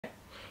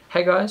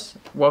Hey guys,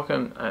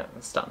 welcome. I'm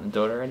starting to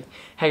do it already.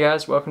 Hey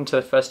guys, welcome to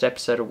the first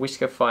episode of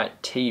Whiskefy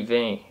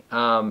TV.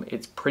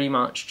 It's pretty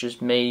much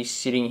just me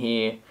sitting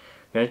here. I'm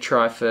gonna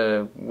try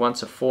for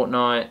once a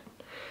fortnight.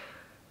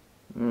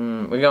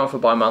 We're going for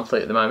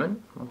bi-monthly at the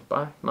moment.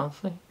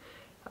 Bi-monthly.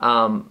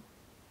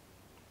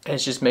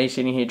 It's just me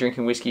sitting here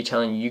drinking whiskey,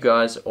 telling you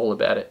guys all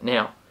about it.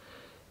 Now,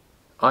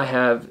 I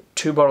have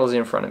two bottles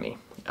in front of me.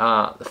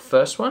 The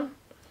first one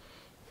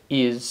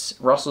is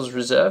Russell's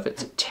Reserve.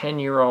 It's a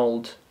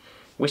 10-year-old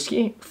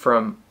whiskey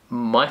from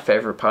my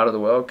favourite part of the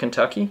world,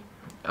 Kentucky.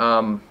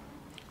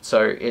 So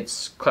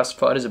it's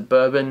classified as a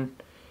bourbon.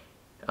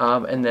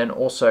 And then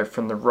also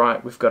from the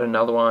right, we've got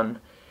another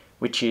one,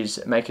 which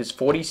is Maker's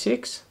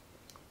 46.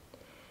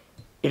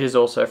 It is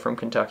also from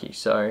Kentucky.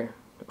 So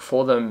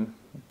for them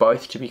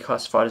both to be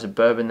classified as a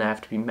bourbon, they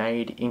have to be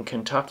made in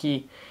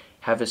Kentucky,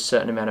 have a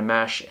certain amount of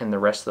mash, and the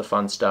rest of the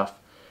fun stuff.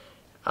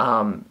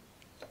 Now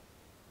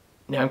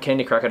I'm keen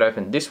to crack it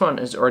open. This one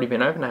has already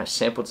been opened. I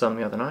sampled some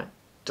the other night.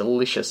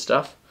 Delicious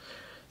stuff.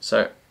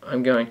 So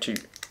I'm going to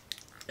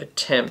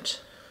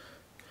attempt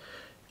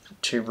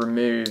to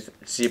remove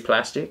the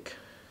plastic.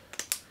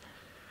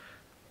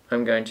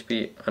 I'm going to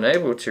be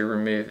unable to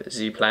remove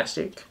the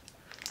plastic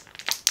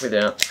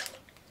without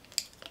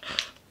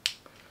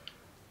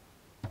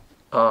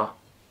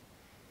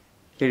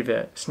bit of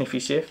a sniffy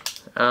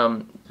sniff.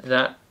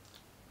 That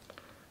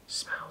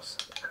smells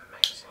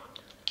amazing.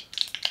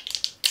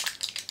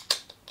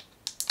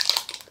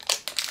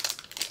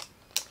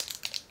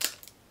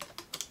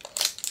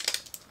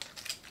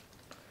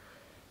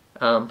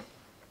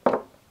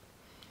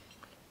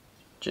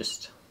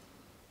 Just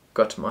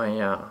got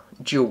my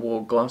dual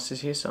wall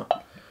glasses here, so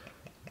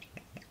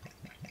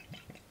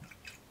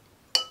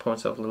pour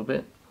myself a little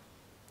bit.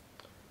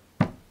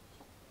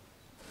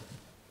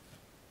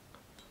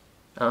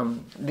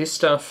 This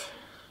stuff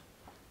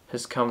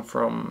has come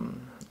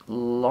from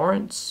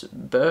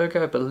Lawrenceburg,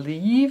 I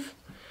believe.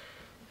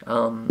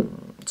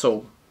 It's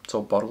all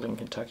bottled in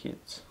Kentucky.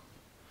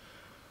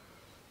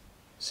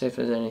 See if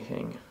there's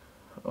anything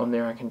on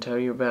there I can tell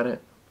you about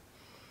it.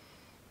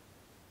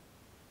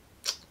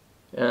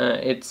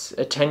 It's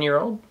a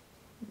 10-year-old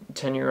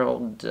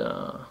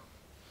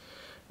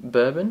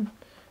bourbon.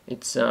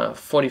 It's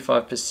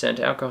 45%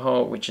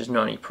 alcohol, which is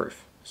 90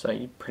 proof. So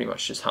you pretty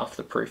much just half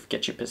the proof,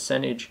 get your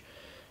percentage.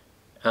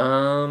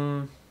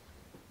 Well,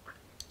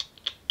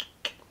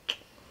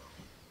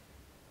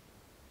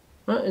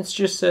 it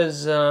just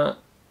says,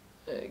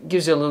 it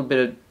gives you a little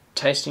bit of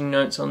tasting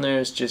notes on there.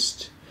 It's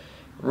just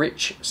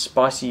rich,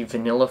 spicy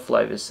vanilla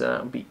flavours. So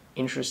that'll be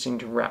interesting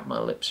to wrap my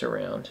lips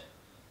around.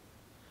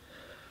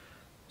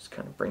 Just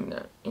kind of bring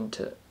that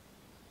into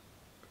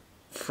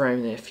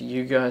frame there for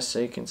you guys so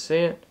you can see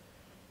it.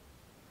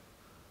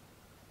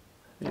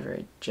 Be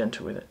very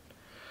gentle with it.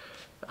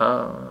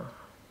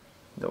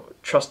 The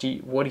trusty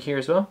water here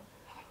as well.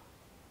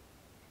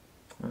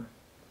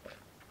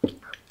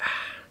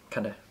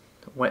 Kind of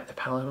wet the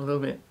palate a little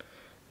bit.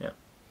 Yeah.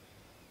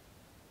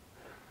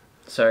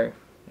 So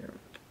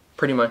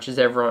pretty much as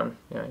everyone,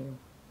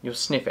 you'll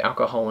sniff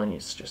alcohol and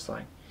it's just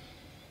like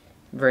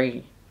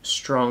very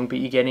strong, but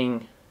you're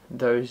getting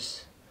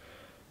those.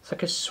 It's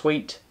like a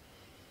sweet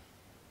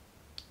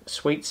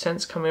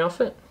sense coming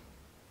off it,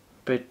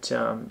 but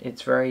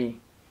it's very,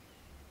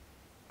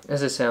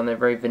 as I sound, they're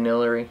very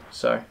vanilla-y,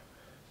 so.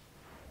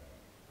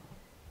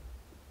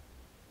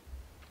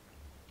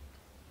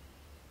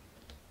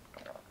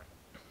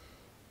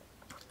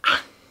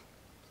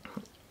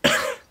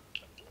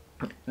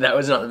 That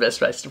was not the best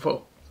place to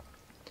pull.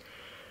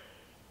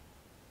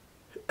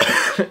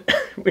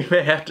 We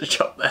may have to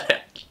chop that out.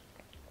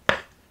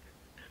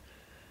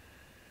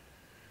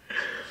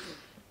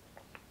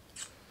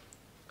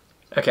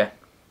 Okay.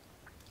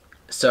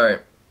 So,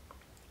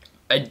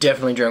 I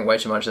definitely drank way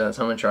too much of that,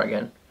 so I'm going to try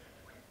again.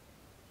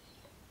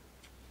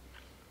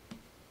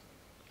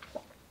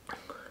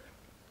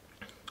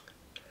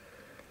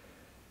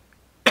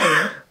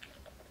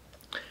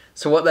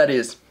 So what that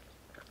is,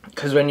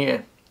 because when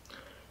you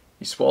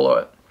swallow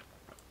it,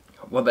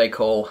 what they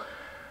call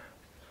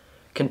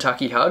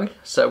Kentucky hug.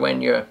 So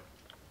when you're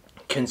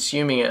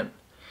consuming it,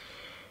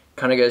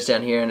 kind of goes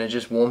down here and it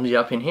just warms you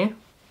up in here.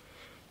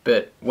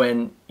 But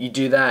when you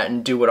do that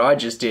and do what I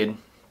just did,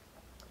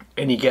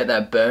 and you get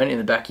that burn in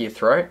the back of your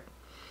throat,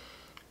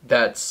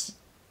 that's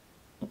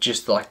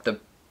just like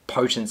the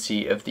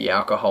potency of the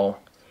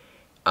alcohol.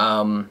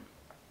 But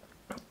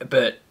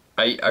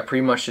I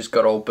pretty much just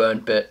got all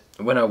burnt, but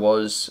when I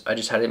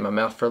just had it in my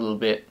mouth for a little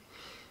bit,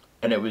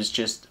 and it was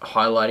just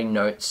highlighting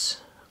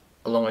notes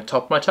along the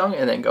top of my tongue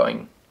and then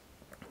going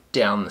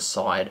down the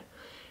side,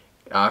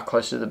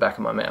 closer to the back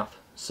of my mouth.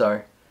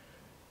 So,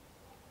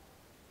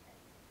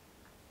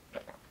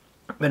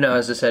 but no,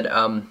 as I said,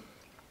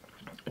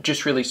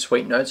 just really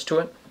sweet notes to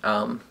it,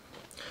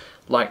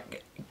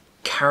 like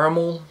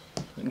caramel,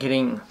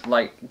 getting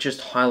like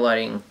just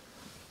highlighting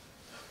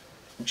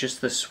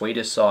just the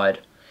sweeter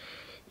side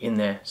in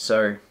there.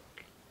 So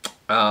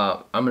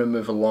I'm gonna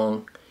move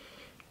along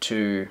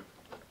to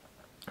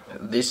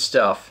this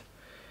stuff.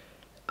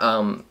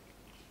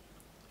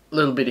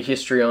 little bit of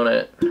history on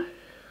it.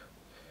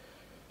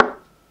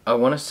 I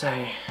want to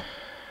say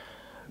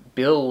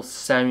Bill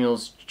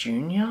Samuels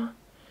Jr.,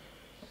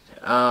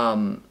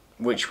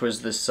 which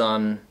was the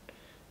son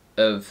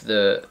of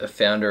the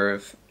founder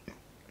of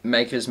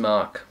Maker's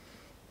Mark.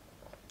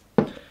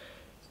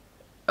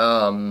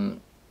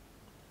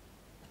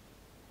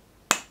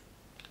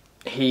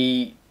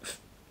 He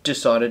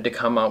decided to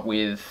come up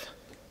with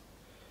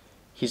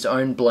his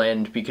own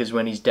blend because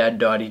when his dad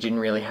died he didn't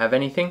really have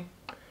anything.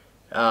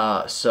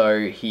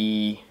 So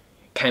he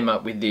came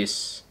up with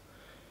this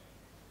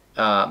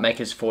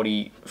Maker's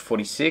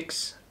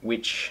 46,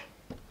 which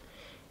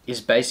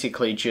is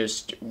basically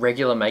just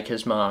regular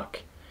Maker's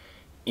Mark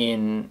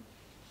in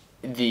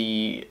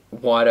the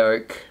white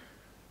oak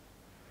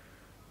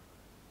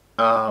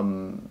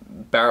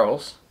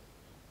barrels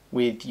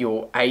with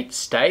your 8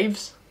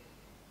 staves.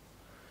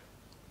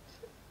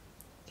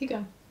 Keep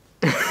going.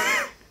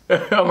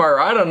 Am I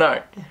right or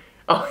no? Yeah.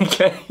 Oh,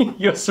 okay.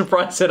 You're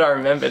surprised that I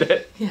remembered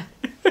it. Yeah.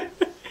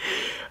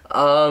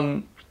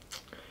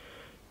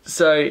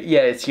 So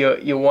yeah, it's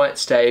your white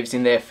staves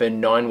in there for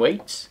 9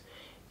 weeks,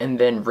 and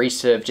then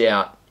reserved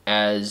out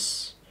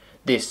as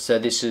this. So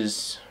this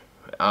is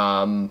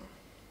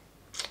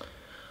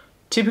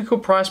typical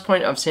price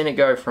point. I've seen it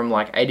go from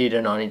like $80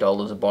 to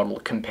 $90 a bottle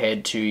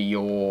compared to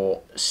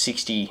your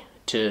 $60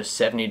 to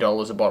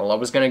 $70 a bottle. I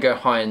was going to go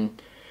high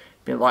and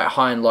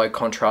low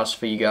contrast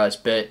for you guys,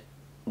 but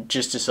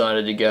just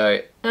decided to go,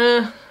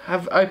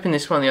 I've opened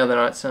this one the other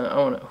night, so I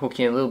want to hook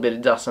in a little bit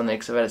of dust on there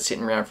because I've had it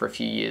sitting around for a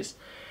few years.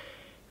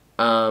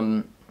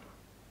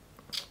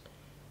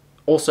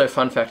 Also,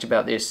 fun fact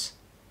about this,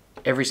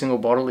 every single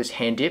bottle is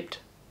hand dipped.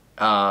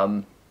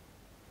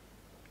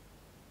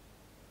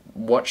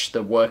 Watch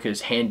the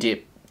workers hand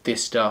dip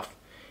this stuff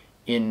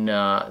in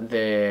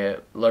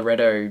their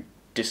Loretto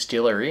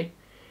distillery.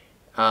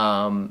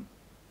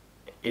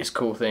 It's a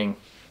cool thing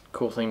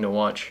to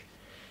watch.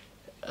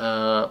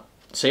 So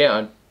yeah,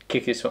 I'd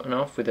kick this one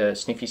off with a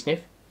sniffy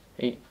sniff.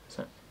 Yeah.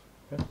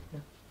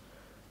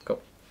 Cool.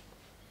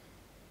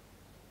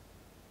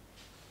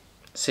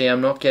 See,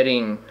 I'm not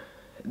getting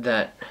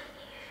that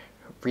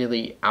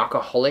really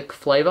alcoholic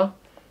flavour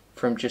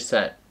from just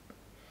that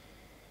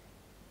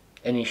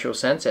initial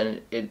sense,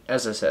 and it,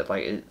 as I said,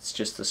 like it's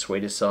just the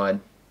sweeter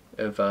side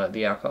of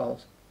the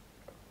alcohols.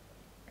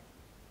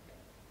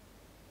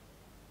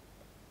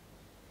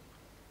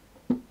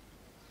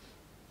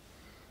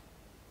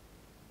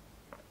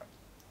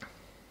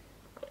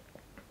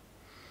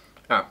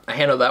 Alright, I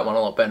handled that one a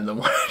lot better than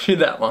what I did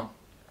that one.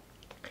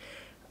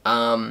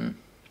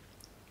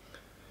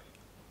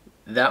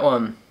 That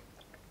one,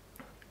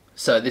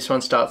 so this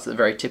one starts at the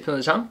very tip of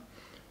the tongue,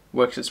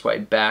 works its way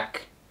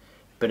back,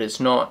 but it's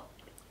not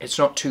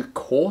too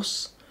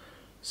coarse.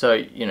 So,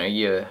 you know,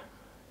 you're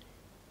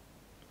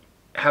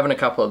having a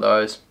couple of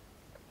those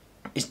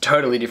is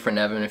totally different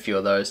than having a few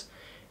of those.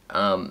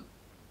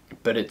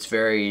 But it's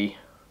very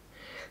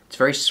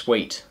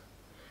sweet.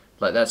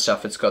 Like that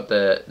stuff, it's got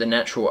the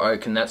natural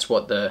oak, and that's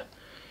what the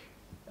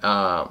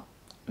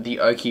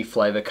oaky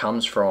flavour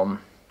comes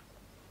from,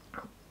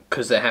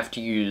 because they have to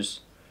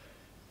use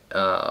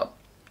the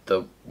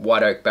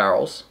white oak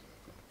barrels,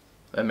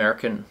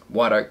 American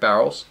white oak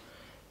barrels.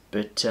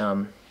 But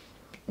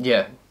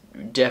yeah,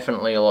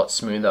 definitely a lot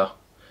smoother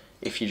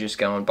if you're just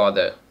going by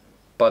the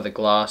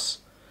glass.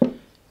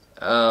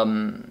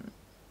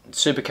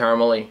 Super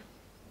caramelly.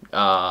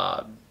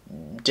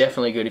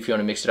 Definitely good if you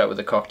want to mix it up with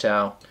a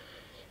cocktail.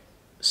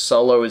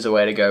 Solo is the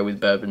way to go with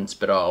bourbons,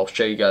 but I'll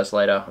show you guys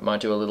later. I might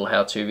do a little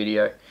how-to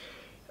video.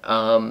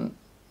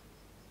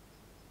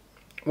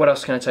 What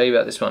else can I tell you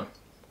about this one?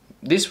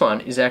 This one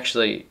is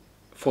actually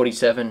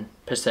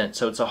 47%,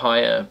 so it's a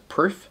higher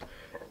proof,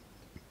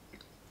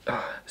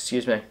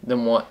 excuse me,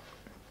 than what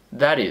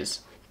that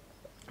is,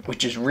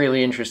 which is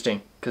really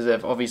interesting because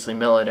they've obviously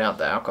mellowed out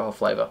the alcohol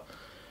flavour.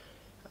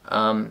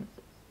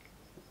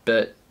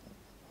 But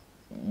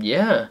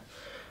yeah.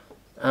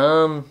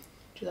 Would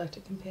you like to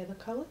compare the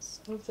colours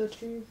of the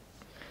two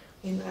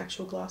in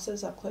actual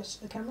glasses up close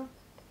to the camera?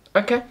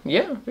 Okay,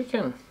 yeah, we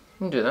can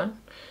do that.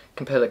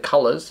 Compare the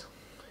colours.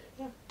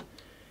 Yeah.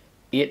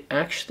 It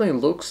actually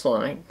looks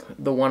like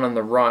the one on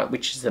the right,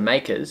 which is the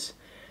Maker's,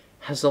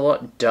 has a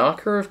lot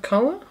darker of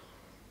colour,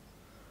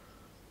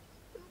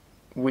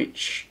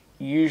 which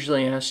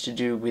usually has to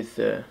do with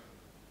the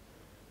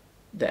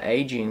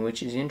aging,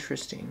 which is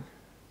interesting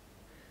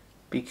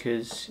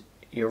because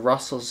your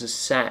Russell's is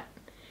sat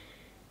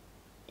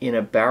in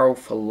a barrel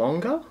for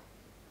longer,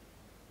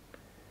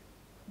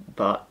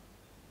 but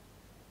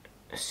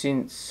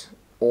since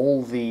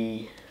all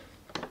the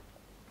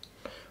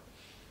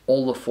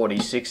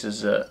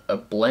 46s are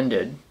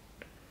blended,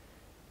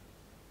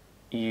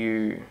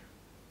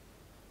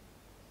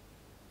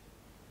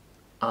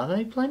 are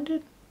they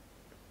blended?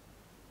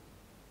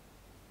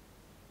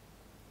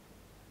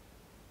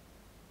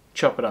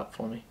 Chop it up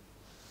for me.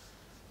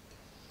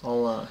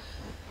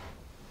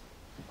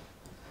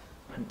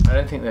 I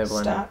don't think they're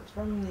blended. Start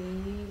from the...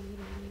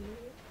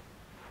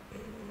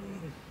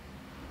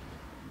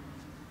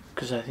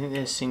 Because I think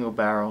they're single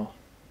barrel.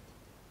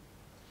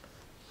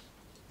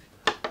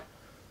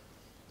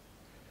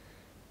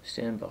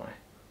 Stand by.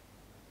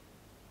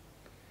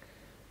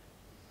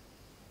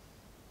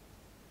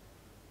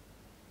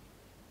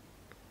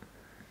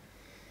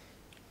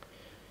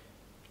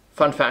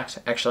 Fun fact,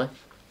 actually.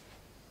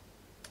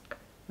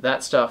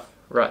 That stuff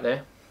right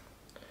there,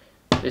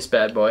 this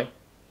bad boy,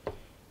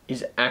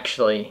 is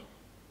actually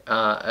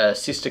a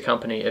sister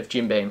company of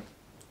Jim Beam.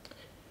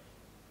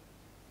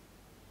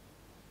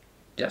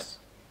 Yes.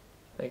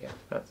 There you go.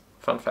 That's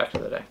a fun fact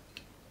of the day.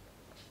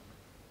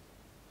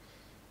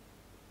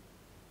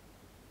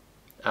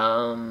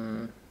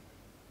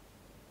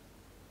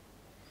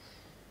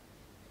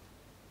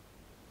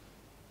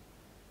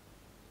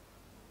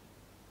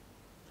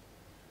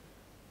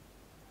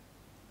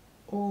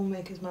 All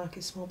Maker's Mark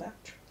is small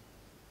batch.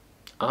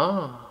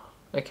 Ah,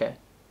 okay.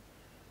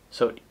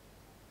 So it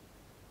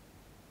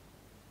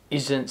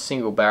isn't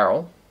single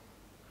barrel,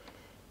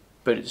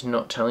 but it's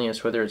not telling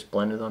us whether it's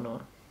blended or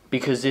not.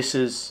 Because this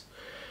is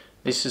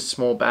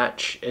small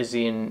batch, as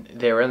in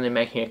they're only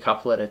making a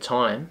couple at a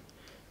time,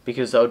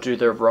 because they'll do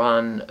the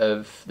run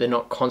of, they're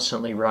not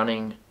constantly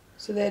running.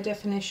 So their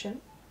definition,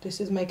 this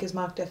is Maker's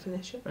Mark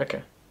definition.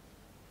 Okay.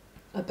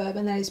 A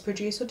bourbon that is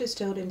produced or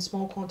distilled in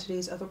small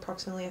quantities of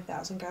approximately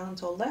 1,000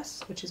 gallons or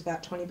less, which is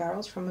about 20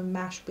 barrels, from a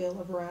mash bill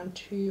of around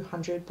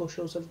 200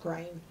 bushels of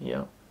grain.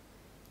 Yeah.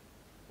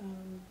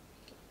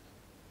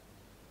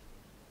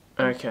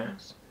 Okay.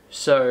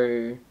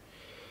 So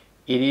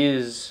it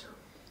is,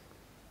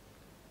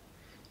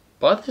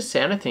 by the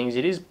sound of things,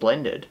 it is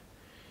blended,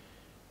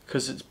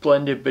 because it's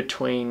blended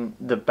between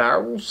the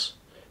barrels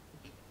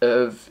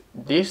of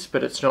this,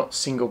 but it's not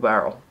single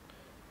barrel.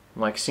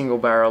 Like single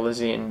barrel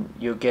as in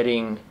you're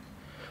getting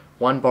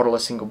one bottle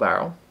of single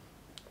barrel.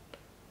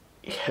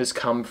 It has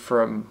come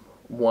from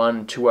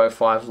one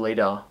 205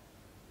 litre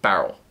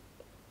barrel,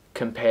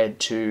 compared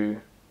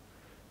to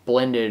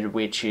blended,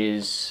 which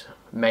is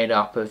made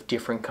up of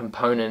different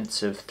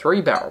components of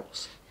 3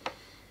 barrels.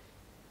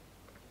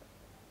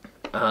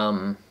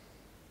 But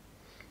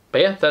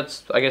yeah,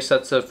 I guess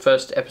that's the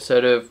first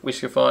episode of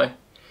Whiskefy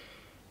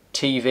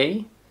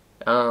TV,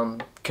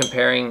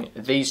 comparing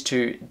these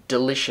two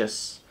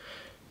delicious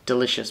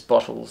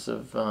bottles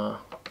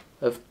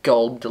of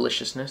gold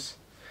deliciousness.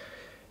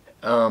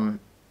 I'm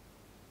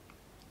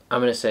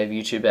gonna save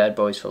you two bad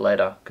boys for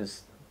later,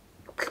 because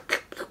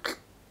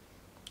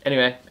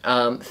anyway,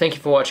 thank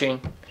you for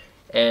watching,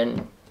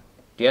 and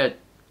yeah,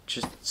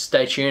 just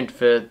stay tuned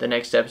for the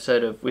next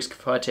episode of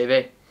Whiskefy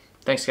TV.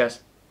 Thanks,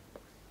 guys.